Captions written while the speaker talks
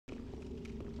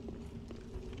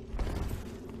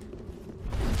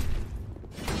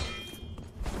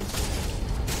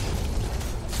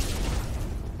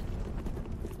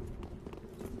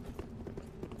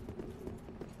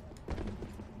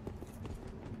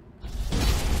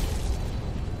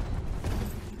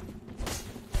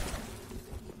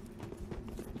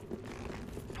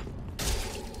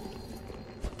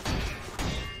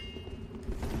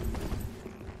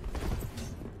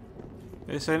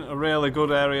This isn't a really good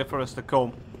area for us to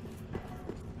come.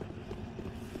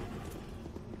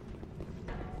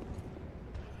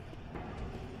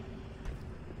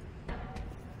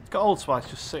 Got Old Spice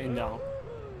just sitting down.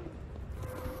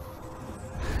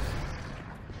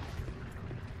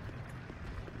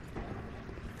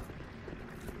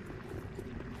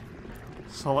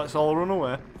 So let's all run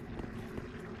away.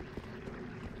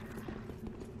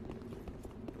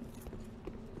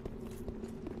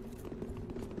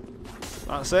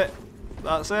 That's it.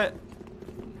 That's it.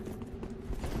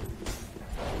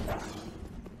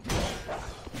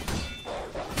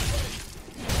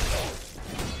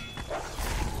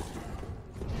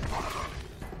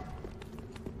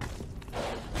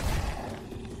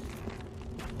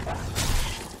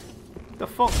 The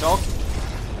fuck, dog?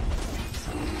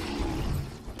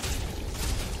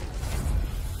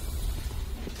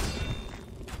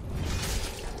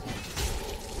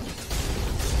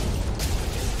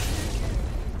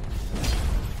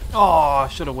 Oh, I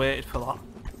should have waited for that.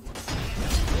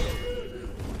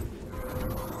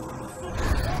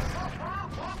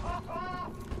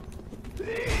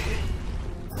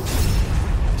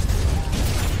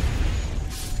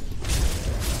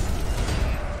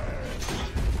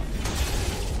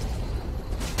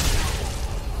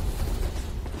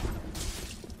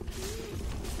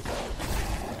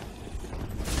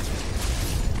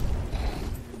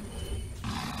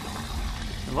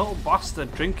 The little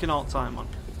bastard drinking all the time, man.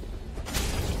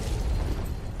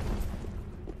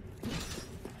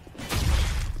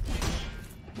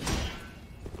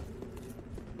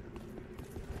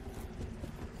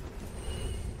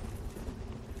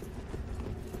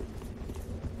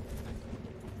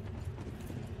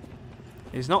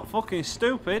 He's not fucking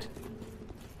stupid.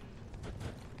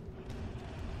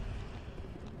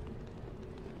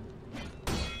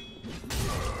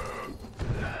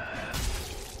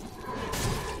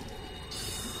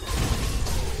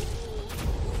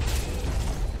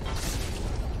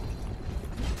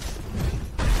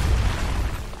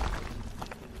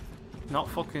 Not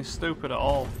fucking stupid at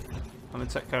all. I'm gonna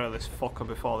take care of this fucker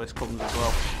before this comes as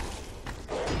well.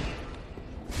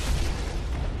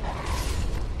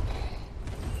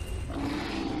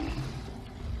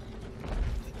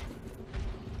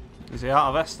 Is he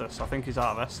out of Estus? I think he's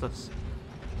out of Estus.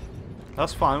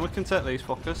 That's fine, we can take these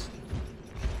fuckers.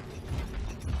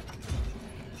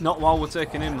 Not while we're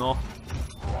taking him though.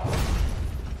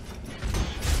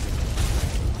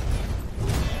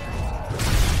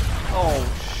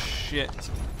 Oh shit.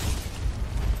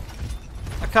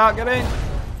 I can't get in.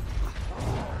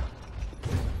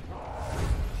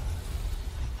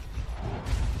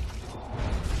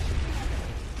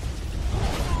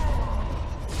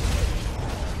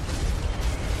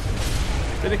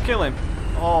 Did it kill him?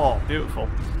 Oh, beautiful.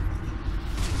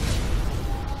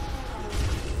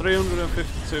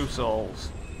 352 souls.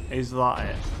 Is that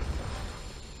it?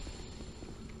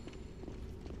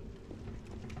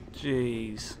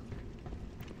 Jeez.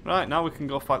 Right, now we can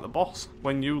go fight the boss.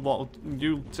 When you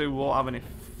two won't have any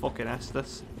fucking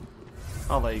Estus.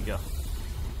 Oh, there you go.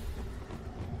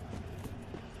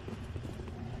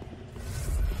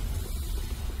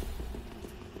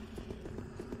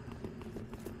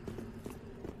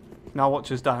 Now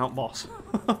watch us die out, boss.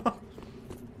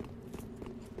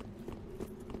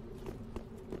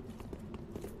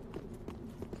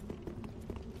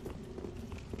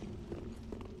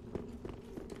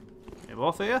 You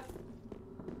both here?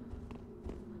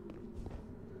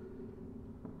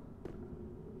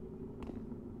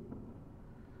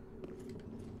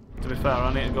 To be fair,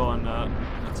 I need to go and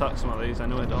attack some of these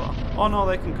anyway, don't I? Oh no,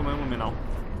 they can come in with me now.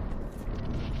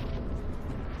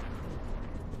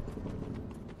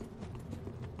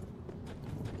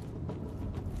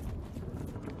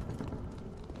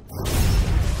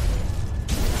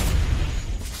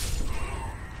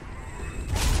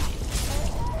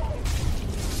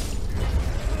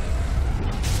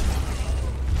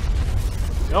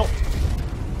 Nope.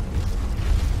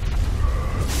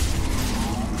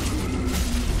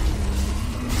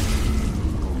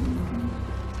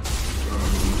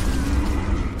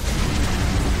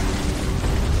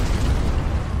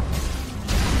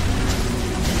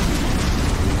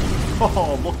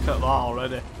 Oh, look at that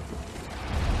already.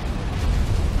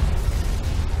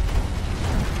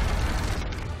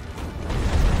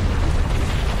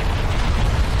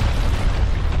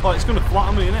 Oh, it's going to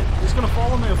flatten me, innit? It's going to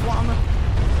follow me and flatten me.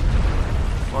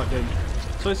 Oh, it didn't.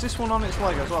 So is this one on its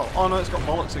leg as well? Oh no, it's got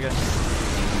bollocks again.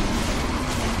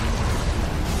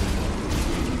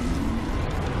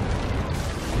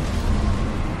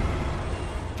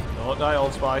 Don't die,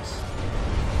 Old Spice.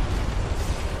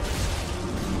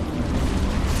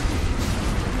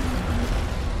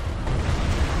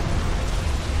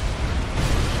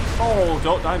 Oh,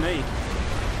 don't die me.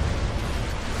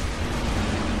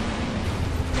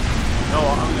 You know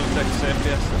what, I'm going to take a safety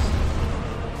Estes.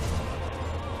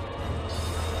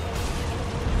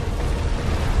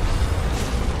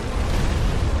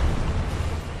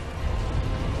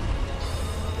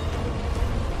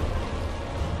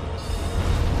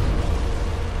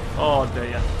 Oh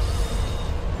dear.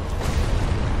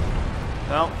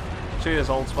 Well, cheers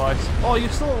Old Spice. Oh, you're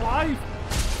still alive!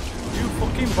 You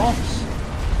fucking boss!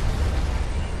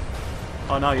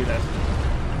 Oh, now you're dead.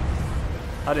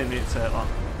 I didn't need to take that.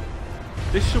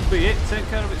 This should be it. Take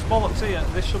care of its bollocks here.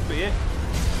 This should be it.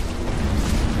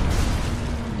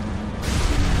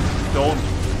 Done.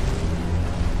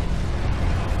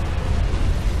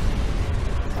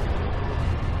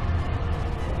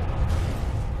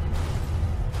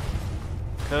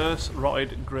 Curse,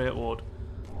 rotted greatwood.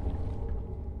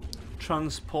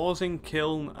 Transposing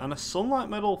kiln and a sunlight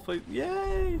medal for...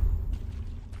 Yay!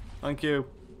 Thank you.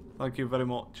 Thank you very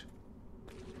much.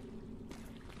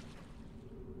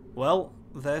 Well,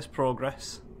 there's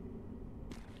progress.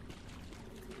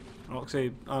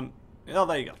 Roxy, oh,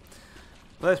 there you go.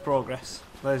 There's progress.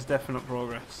 There's definite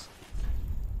progress.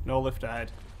 No lift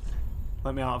ahead.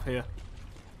 Let me out of here.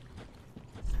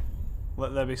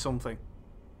 Let there be something.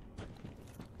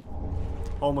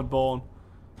 Homeward Born.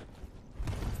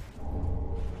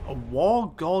 A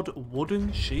War God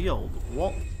wooden shield.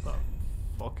 What the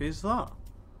fuck is that?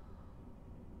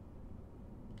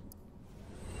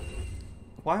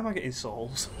 Why am I getting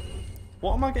souls?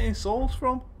 What am I getting souls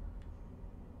from?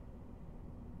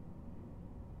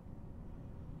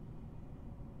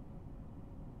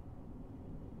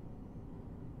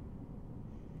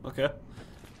 Okay.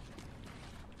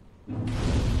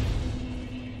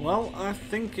 Well, I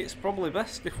think it's probably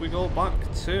best if we go back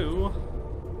to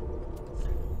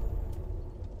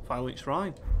Firelight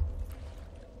Shrine.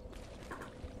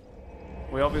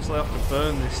 We obviously have to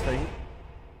burn this thing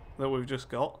that we've just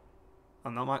got,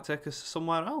 and that might take us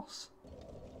somewhere else.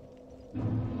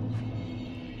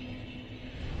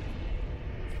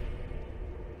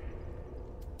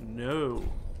 No.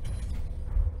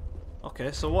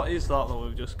 Okay, so what is that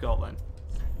we've just got then?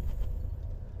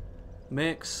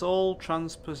 Make soul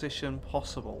transposition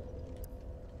possible.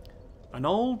 An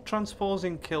old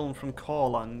transposing kiln from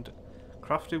Corland,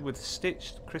 crafted with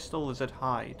stitched crystal lizard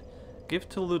hide. Give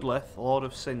to Ludleth, Lord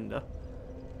of Cinder,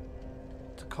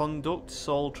 to conduct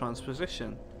soul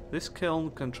transposition. This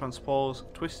kiln can transpose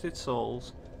twisted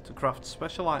souls to craft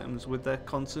special items with their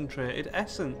concentrated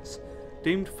essence,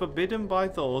 deemed forbidden by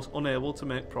those unable to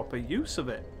make proper use of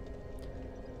it.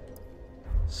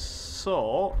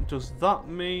 So, does that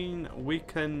mean we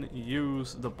can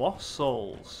use the boss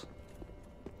souls?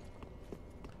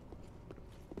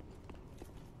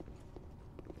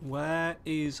 Where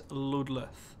is Ludleth?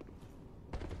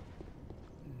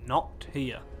 Not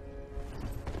here.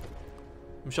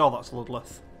 I'm sure that's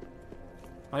Ludleth.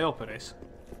 I hope it is.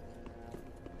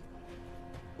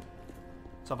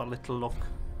 Let's have a little look.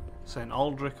 St.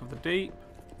 Aldrich of the Deep.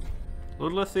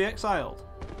 Ludleth the Exiled.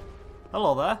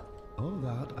 Hello there. All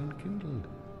that unkindled,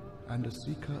 and a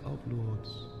seeker of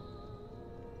lords.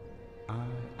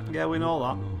 Yeah, we know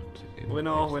that. We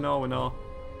know.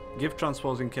 Give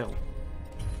transposing kill.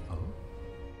 Oh,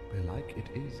 belike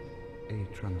it is a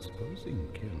transposing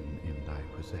kiln in thy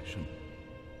possession.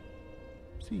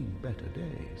 Seen better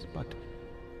days, but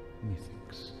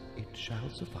methinks it shall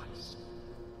suffice.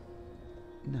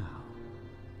 Now,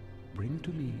 bring to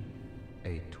me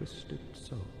a twisted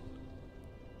soul.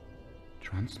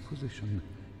 Transposition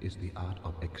is the art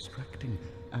of extracting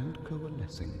and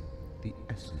coalescing the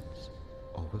essence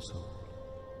of a soul.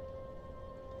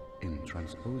 In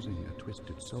transposing a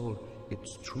twisted soul,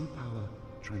 its true power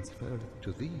transferred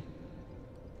to thee.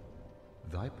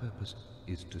 Thy purpose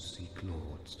is to seek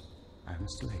lords and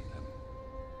slay them.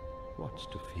 What's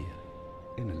to fear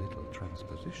in a little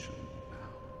transposition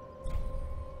now?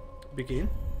 Begin.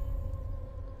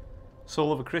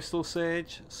 Soul of a crystal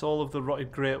sage, soul of the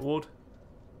rotted greatwood,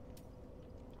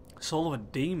 soul of a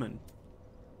demon,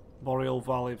 Boreal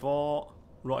Valley Vault,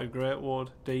 rotted greatwood,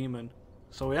 demon.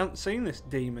 So we haven't seen this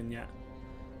demon yet.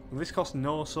 And this costs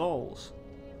no souls.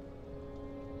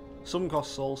 Some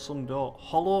cost souls, some don't.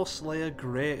 Hollow Slayer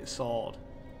Greatsword.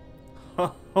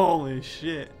 Holy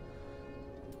shit.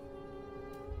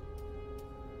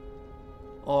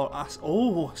 Or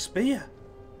oh, spear.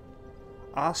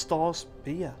 Astor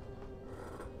spear.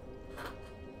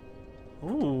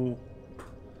 Ooh.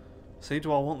 See,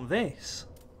 do I want this?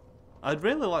 I'd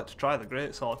really like to try the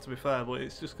greatsword, to be fair, but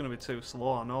it's just going to be too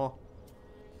slow, I know.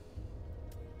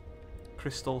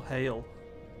 Crystal Hail.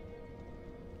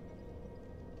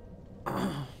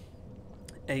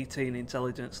 18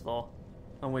 intelligence though,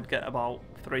 and we'd get about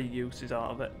 3 uses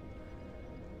out of it.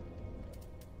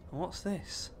 And what's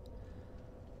this?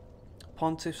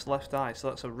 Pontiff's left eye, so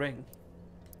that's a ring.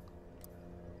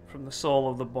 From the soul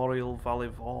of the Boreal Valley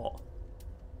Vault.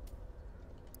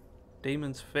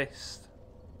 Demon's Fist.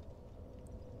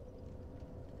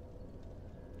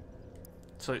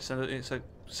 So it's a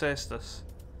cestus.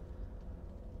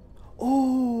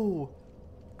 Oh!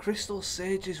 Crystal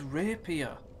Sage's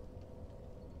rapier.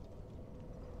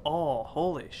 Oh,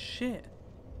 holy shit.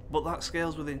 But that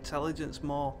scales with intelligence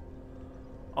more.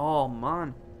 Oh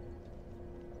man.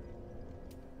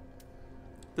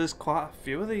 There's quite a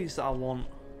few of these that I want.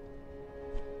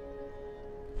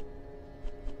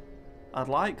 I'd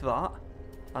like that.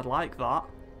 I'd like that.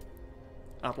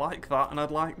 I'd like that, and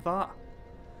I'd like that.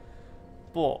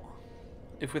 But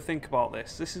if we think about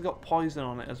this, this has got poison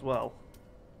on it as well.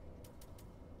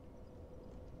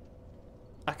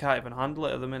 I can't even handle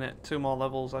it at the minute. 2 more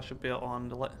levels, I should be able to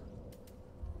handle it.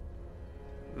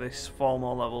 This 4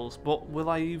 more levels. But will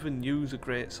I even use a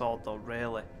greatsword though,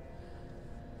 really?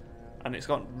 And it's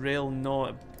got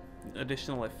no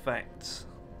additional effects.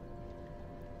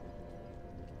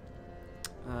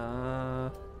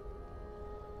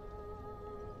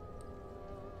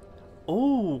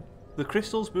 Oh! The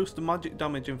crystals boost the magic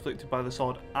damage inflicted by the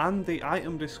sword and the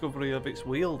item discovery of its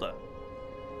wielder.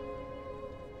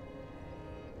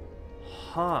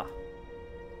 Huh.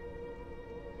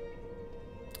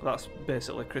 That's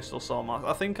basically crystal sword mask.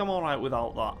 I think I'm alright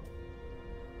without that.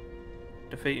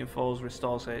 Defeating foes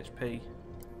restores HP.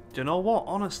 Do you know what?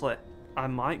 Honestly, I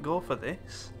might go for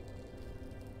this.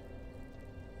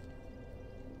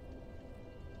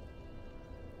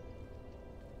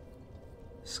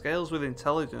 Scales with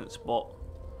intelligence, but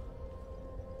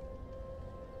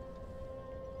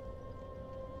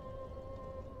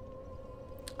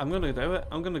I'm going to do it.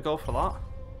 I'm going to go for that.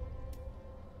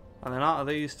 And then out of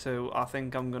these 2, I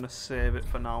think I'm going to save it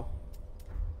for now.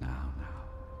 Now.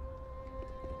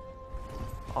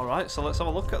 Alright, so let's have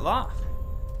a look at that.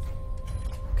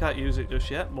 Can't use it just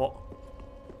yet, but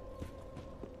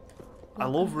I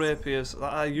love rapiers.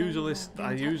 I usually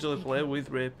play with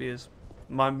rapiers.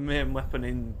 My main weapon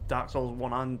in Dark Souls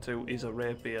 1 and 2 is a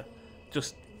rapier.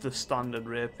 Just the standard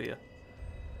rapier.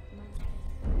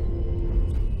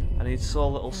 I need so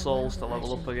little souls to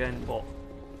level up again, but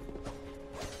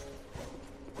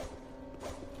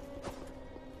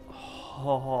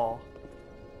oh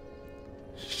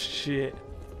shit.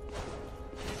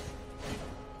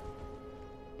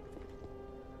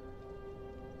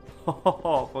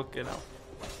 Oh fucking hell.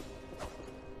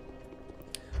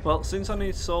 Well, since I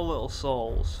need so little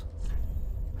souls,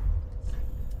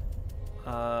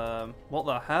 what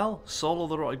the hell? Soul of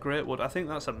the Rotted Greatwood. I think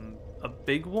that's a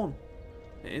big one.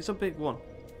 It is a big one.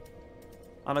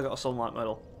 And I got a Sunlight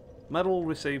Medal. Medal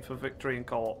received for victory in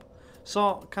co-op.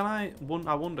 So, I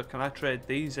wonder, can I trade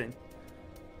these in?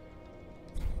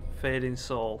 Fading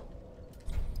Soul.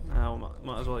 Now,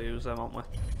 might as well use them, haven't we?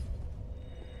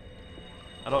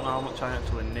 I don't know how much I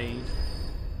actually need.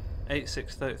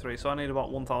 8633, so I need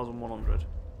about 1,100.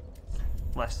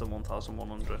 Less than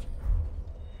 1,100.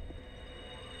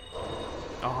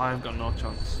 Oh, I've got no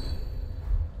chance.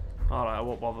 Alright, I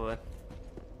won't bother then.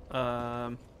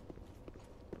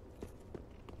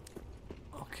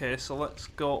 Okay, so let's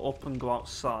go up and go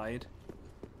outside.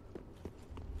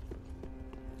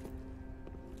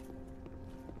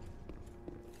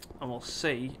 And we'll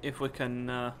see if we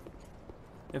can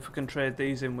trade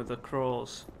these in with the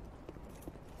crows.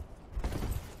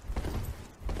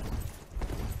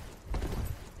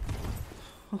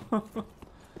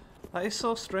 That is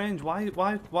so strange. Why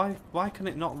can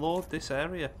it not load this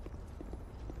area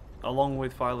along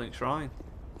with Firelink Shrine?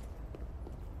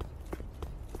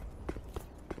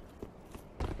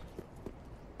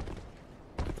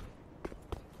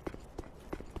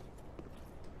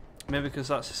 Maybe because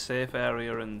that's a safe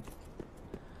area and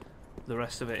the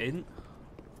rest of it isn't.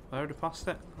 Have I already passed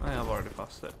it? I have already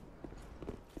passed it.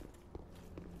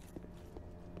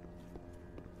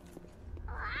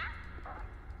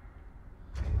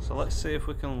 So let's see if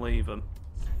we can leave them.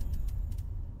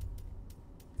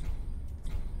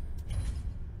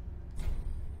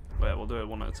 Wait, we'll do it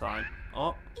one at a time.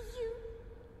 Oh.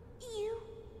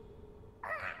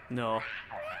 No.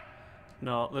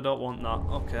 No, they don't want that.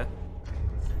 Okay.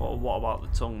 What about the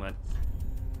tongue then?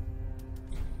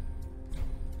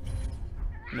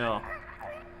 No.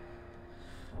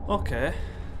 Okay.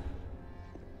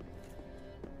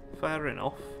 Fair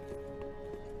enough.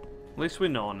 At least we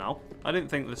know now. I didn't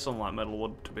think the Sunlight Medal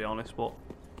would, to be honest, but...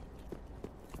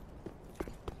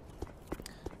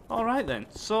 Alright then,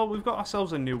 so we've got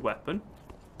ourselves a new weapon.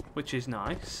 which is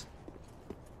nice.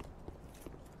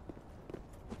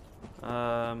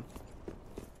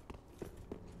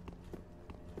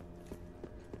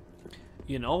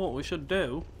 You know what we should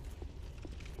do?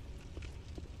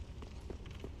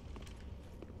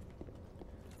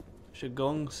 Should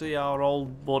go and see our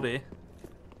old buddy,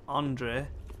 Andre.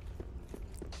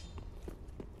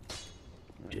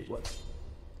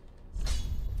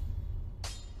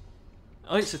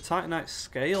 Oh, it's a Titanite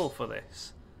scale for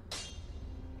this.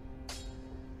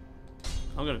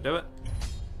 I'm gonna do it.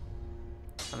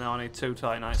 And now I need 2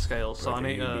 Titanite scales, so I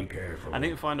need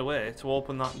to find a way to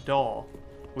open that door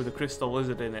with a crystal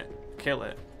lizard in it, kill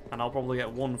it, and I'll probably get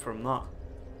 1 from that.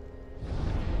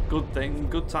 Good thing,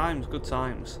 good times, good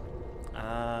times.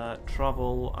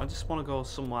 Travel. I just want to go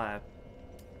somewhere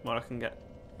where I can get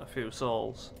a few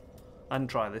souls and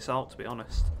try this out, to be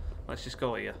honest. Let's just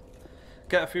go here.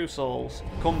 Get a few souls,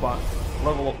 come back,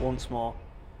 level up once more,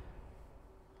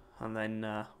 and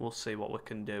then we'll see what we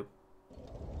can do.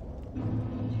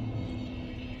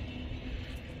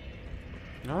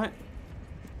 Alright,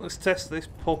 let's test this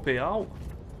puppy out.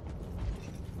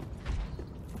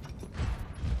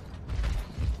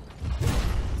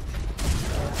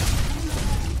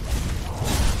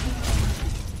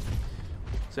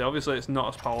 See, obviously it's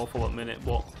not as powerful at the minute,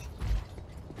 but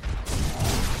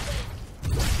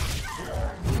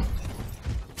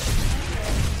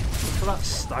look at that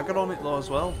stagger on it though as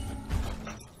well.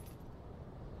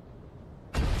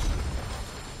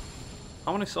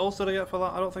 How many souls did I get for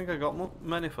that? I don't think I got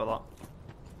many for that.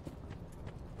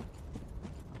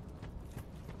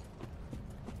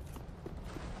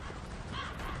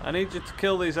 I need you to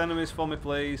kill these enemies for me,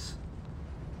 please.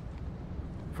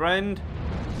 Friend.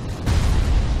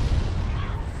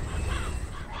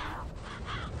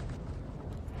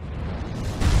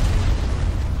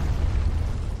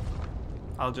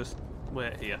 I'll just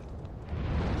wait here.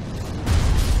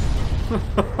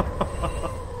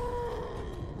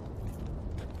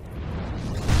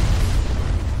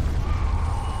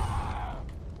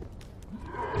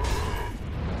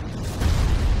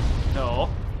 No.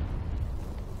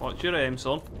 What's your aim,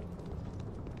 son?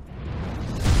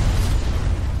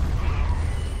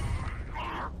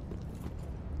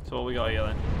 So what we got here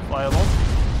then? Fireball?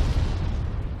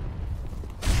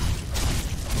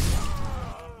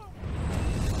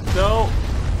 No!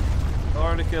 I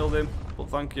already killed him, but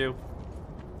thank you.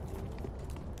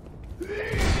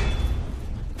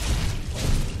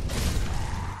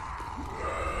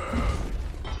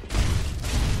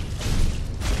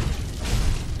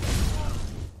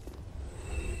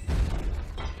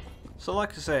 So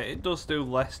like I say, it does do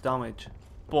less damage,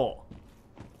 but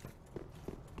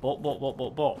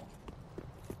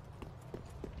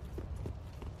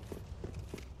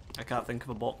I can't think of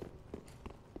a but.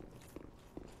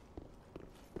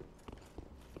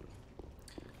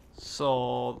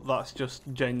 So that's just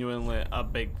genuinely a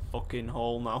big fucking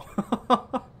hole now.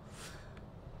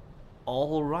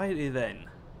 Alrighty then.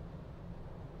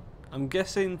 I'm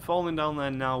guessing falling down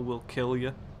there now will kill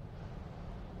you.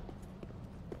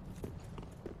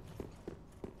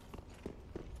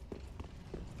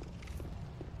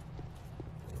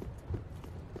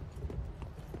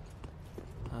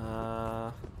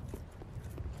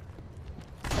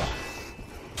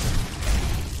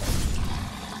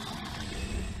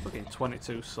 Fucking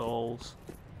 22 souls.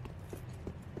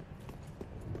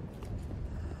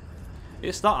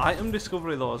 It's that item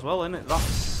discovery though as well, isn't it?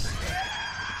 That's...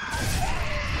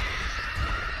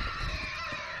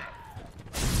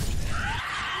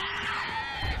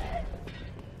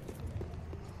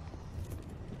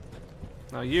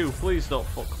 Now you, please don't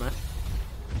fuck me.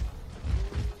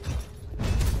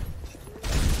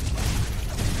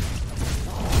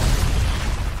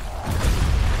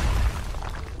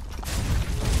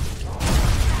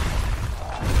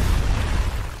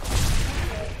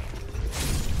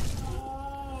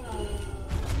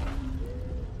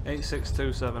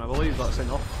 $8627, I believe that's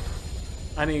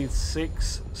enough. I need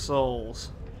 6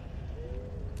 souls.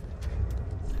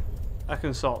 I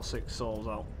can sort 6 souls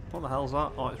out. What the hell's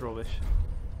that? Oh, it's rubbish.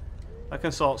 I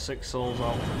can sort 6 souls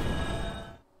out.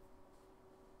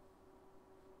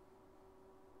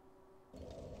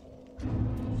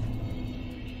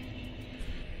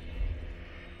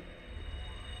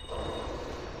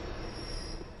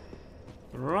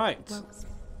 Right.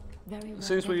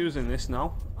 Since we're using this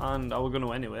now, and I was going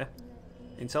to anyway,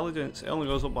 intelligence, it only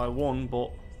goes up by 1,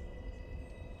 but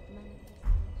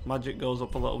magic goes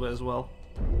up a little bit as well.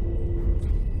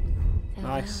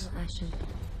 Nice.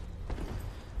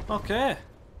 Okay.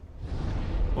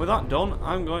 With that done,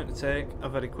 I'm going to take a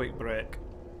very quick break.